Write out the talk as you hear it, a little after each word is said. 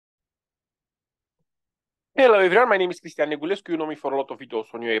Hello everyone, my name is Cristian Negulescu. You know me for a lot of videos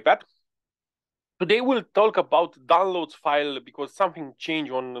on UiPath. Today we'll talk about downloads file because something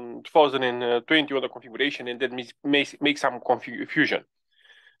changed on 2020 on the configuration and that make some confusion.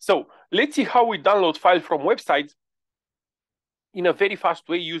 So let's see how we download file from websites in a very fast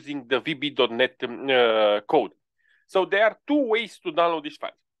way using the vb.net code. So there are two ways to download this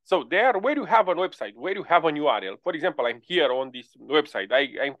file. So there, where you have a website, where you have an URL. For example, I'm here on this website.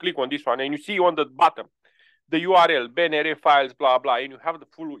 I click on this one and you see on the bottom the URL, BNR files, blah, blah, and you have the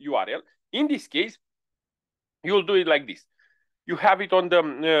full URL. In this case, you'll do it like this. You have it on the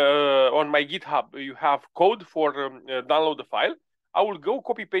on my GitHub. You have code for download the file. I will go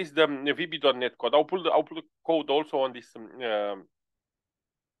copy paste the vb.net code. I'll put the code also on this on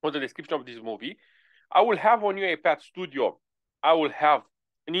the description of this movie. I will have on UiPath Studio. I will have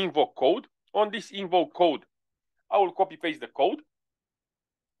an invoke code. On this invoke code, I will copy paste the code.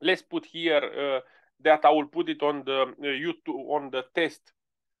 Let's put here that I will put it on the YouTube on the test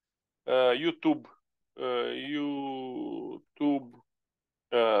YouTube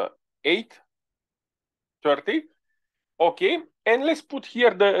 8:30. Okay, and let's put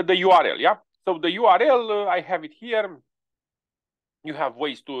here the URL. Yeah, so the URL I have it here. You have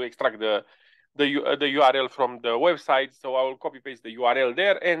ways to extract the URL from the website. So I will copy paste the URL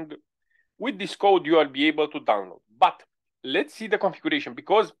there, and with this code you will be able to download. But let's see the configuration,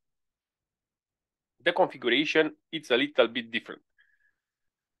 because the configuration it's a little bit different.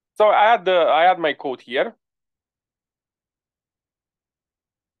 So I add my code here.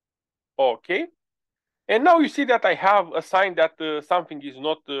 Okay. And now you see that I have a sign that something is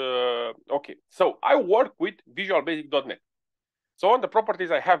not okay. So I work with visualbasic.net. So on the properties,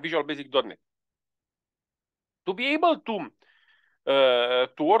 I have visualbasic.net. To be able to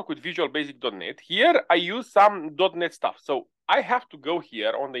work with visualbasic.net, here I use some .NET stuff. So I have to go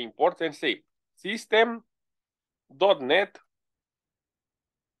here on the imports and say system.net.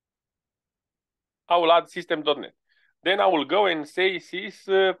 I will add system.net. Then I will go and say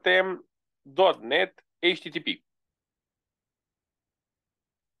system.net HTTP.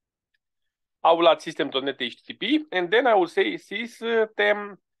 I will add system.net HTTP, and then I will say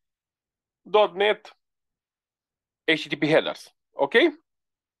system.net HTTP headers. Okay?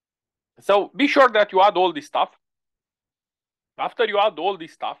 So be sure that you add all this stuff. After you add all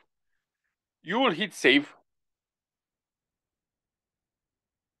this stuff, you will hit save.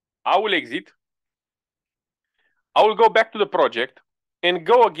 I will exit. I will go back to the project and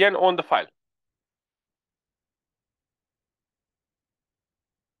go again on the file.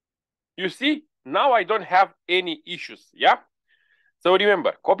 You see, now I don't have any issues. Yeah? So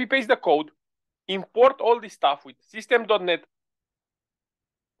remember, copy paste the code, import all this stuff with system.net,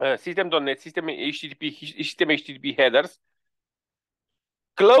 system HTTP headers,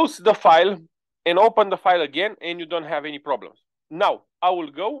 close the file and open the file again, and you don't have any problems. Now I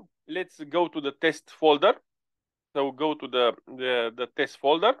will go. Let's go to the test folder. So go to the test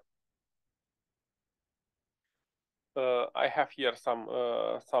folder. I have here some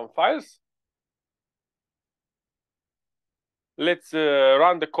files. Let's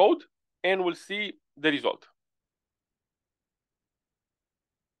run the code and we'll see the result.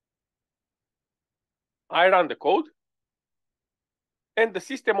 I run the code and the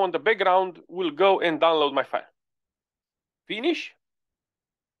system on the background will go and download my file. Finish.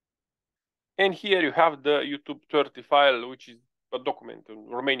 And here you have the YouTube 30 file, which is a document, a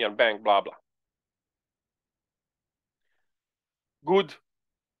Romanian bank, blah, blah. Good.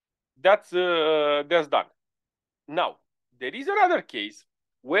 That's done. Now, there is another case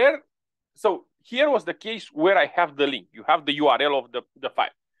where, so here was the case where I have the link. You have the URL of the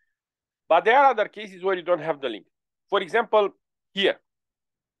file. But there are other cases where you don't have the link. For example, here,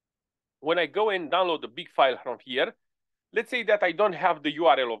 when I go and download the big file from here, let's say that I don't have the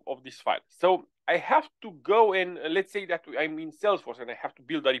URL of this file. So I have to go and let's say that I'm in Salesforce and I have to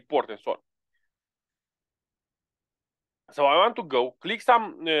build a report and so on. So I want to go click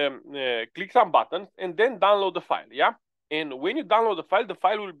some buttons and then download the file. Yeah. And when you download the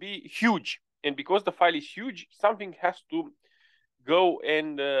file will be huge. And because the file is huge, something has to go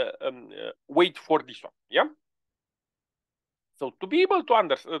and wait for this one. Yeah. So to be able to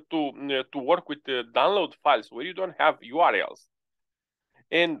work with download files where you don't have URLs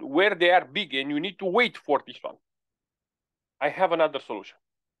and where they are big and you need to wait for this one, I have another solution.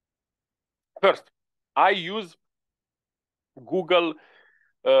 First, I use Google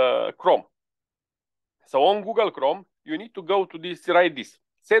Chrome. So on Google Chrome, you need to go to this, write this,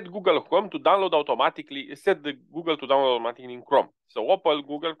 set Google Chrome to download automatically, set the Google to download automatically in Chrome. So open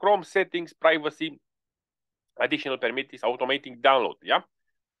Google Chrome, settings, privacy, additional permits, automating download. Yeah.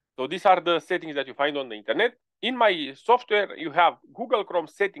 So these are the settings that you find on the internet. In my software, you have Google Chrome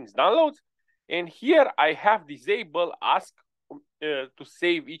settings downloads. And here I have disabled ask to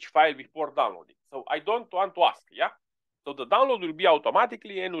save each file before downloading. So I don't want to ask, yeah? So the download will be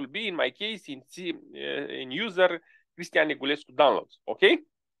automatically and will be, in my case, in user Cristian Negulescu downloads, okay?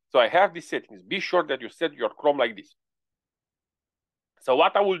 So I have these settings. Be sure that you set your Chrome like this. So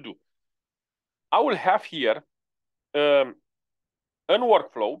what I will do, I will have here an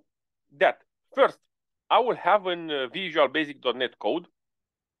workflow that first, I will have a Visual Basic.NET code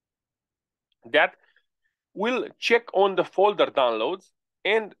that will check on the folder downloads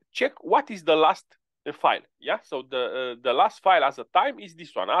and check what is the last file. Yeah, so the last file as a time is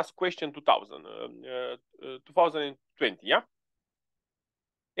this one, ask question 2020. Yeah,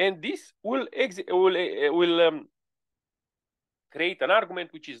 and this will create an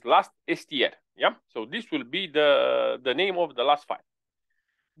argument which is last str. Yeah, so this will be the name of the last file.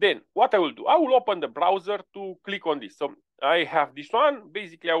 Then what I will do, I will open the browser to click on this. So I have this one.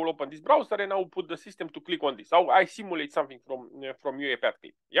 Basically, I will open this browser and I will put the system to click on this. So I simulate something from UiPath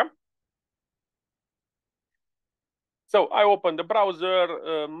clip. Yeah. So I open the browser,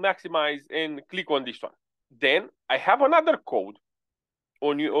 maximize, and click on this one. Then I have another code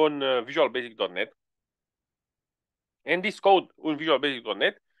on Visual Basic.NET, and this code on Visual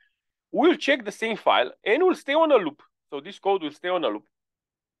Basic.NET will check the same file and will stay on a loop. So this code will stay on a loop.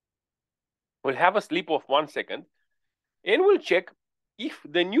 We'll have a sleep of 1 second, and we'll check if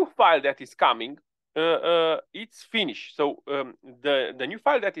the new file that is coming, it's finished. So the new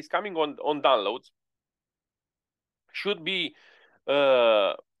file that is coming on downloads should be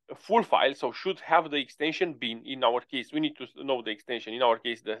a full file, so should have the extension bin. In our case, we need to know the extension. In our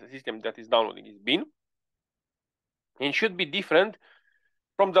case, the system that is downloading is bin, and should be different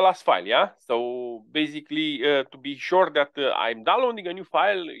from the last file, yeah? So basically, to be sure that I'm downloading a new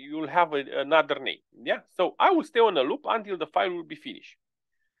file, you'll have another name, yeah? So I will stay on a loop until the file will be finished.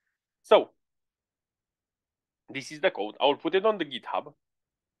 So this is the code. I will put it on the GitHub,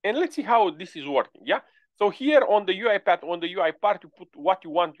 and let's see how this is working, yeah? So here on the UiPath, on the UI part, you put what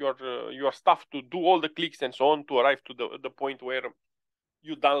you want your stuff to do, all the clicks and so on, to arrive to the point where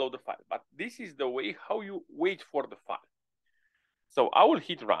you download the file. But this is the way how you wait for the file. So I will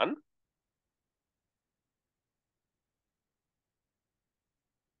hit run.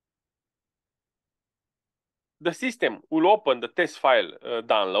 The system will open the test file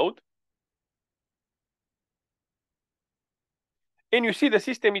download. And you see the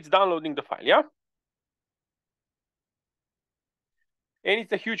system is downloading the file, yeah? And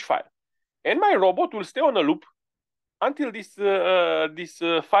it's a huge file. And my robot will stay on a loop until this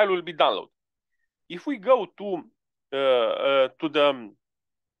file will be downloaded. If we go to the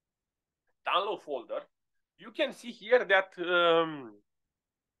download folder, you can see here that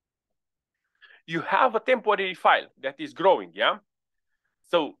you have a temporary file that is growing, yeah?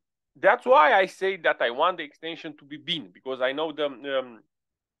 So that's why I say that I want the extension to be bin, because I know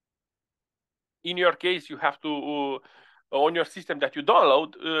in your case, you have to, on your system that you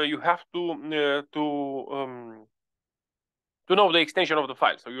download, you have to know the extension of the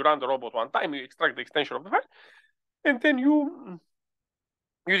file. So you run the robot one time, you extract the extension of the file, and then you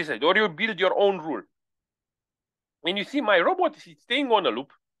decide, or you build your own rule. And you see my robot is staying on a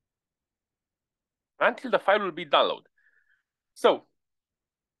loop until the file will be downloaded. So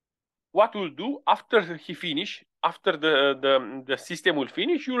what we'll do after he finish, after the system will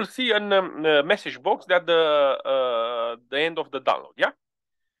finish, you will see a message box that the end of the download, yeah?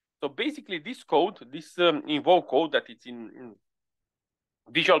 So basically this code, this invoke code that it's in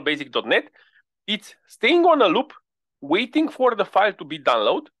Visual Basic.NET, it's staying on a loop, waiting for the file to be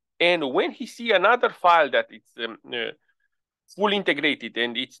downloaded. And when he see another file that it's fully integrated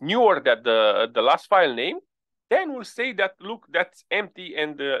and it's newer than the last file name, then we'll say that, look, that's empty,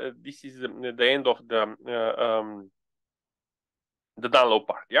 and this is the end of the download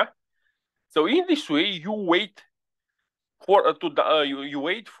part, yeah? So in this way, you wait for you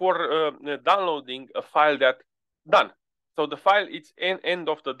wait for downloading a file that done. So the file, it's end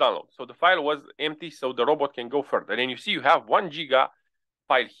of the download. So the file was empty, so the robot can go further. And you see you have 1 giga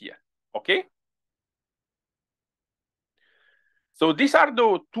file here, okay? So these are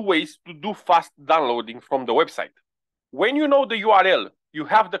the 2 ways to do fast downloading from the website. When you know the URL, you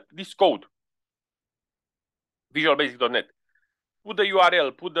have this code, Visual Basic.NET. Put the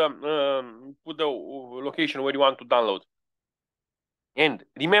URL, put the location where you want to download. And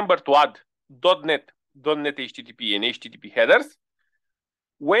remember to add .NET HTTP and HTTP headers.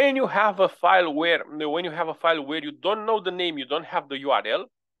 When you have a file where you don't know the name, you don't have the URL,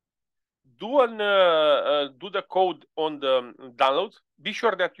 do the code on the downloads. Be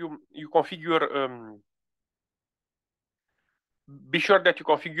sure that you configure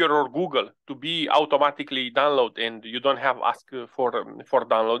your Google to be automatically download, and you don't have ask for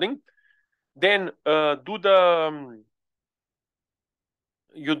downloading. Then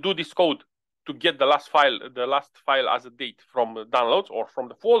you do this code to get the last file as a date from downloads or from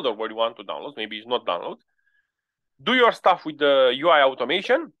the folder where you want to download. Maybe it's not download. Do your stuff with the UI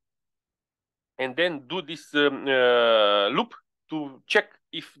automation, and then do this loop to check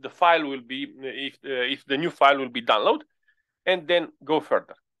if the file will be if the new file will be downloaded, and then go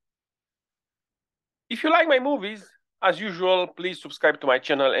further. If you like my movies, as usual, please subscribe to my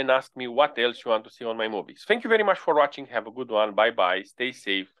channel and ask me what else you want to see on my movies. Thank you very much for watching. Have a good one. Bye bye. Stay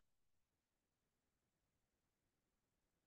safe.